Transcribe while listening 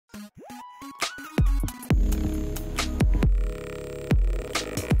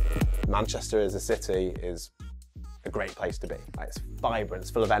Manchester as a city is a great place to be. Like, it's vibrant,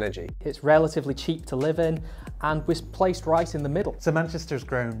 it's full of energy. It's relatively cheap to live in and was placed right in the middle. So Manchester's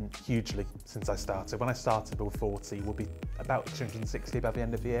grown hugely since I started. When I started, we were 40, we'll be about 260 by the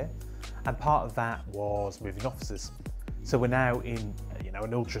end of the year. And part of that was moving offices. So we're now in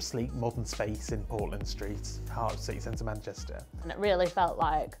an ultra sleek modern space in Portland Street, heart of city centre Manchester. And it really felt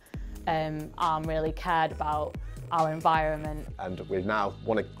like Arm really cared about our environment. And we now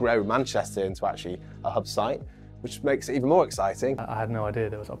want to grow Manchester into actually a hub site, which makes it even more exciting. I had no idea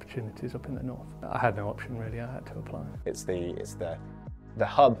there was opportunities up in the north. I had no option really, I had to apply. It's the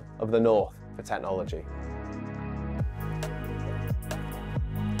hub of the north for technology.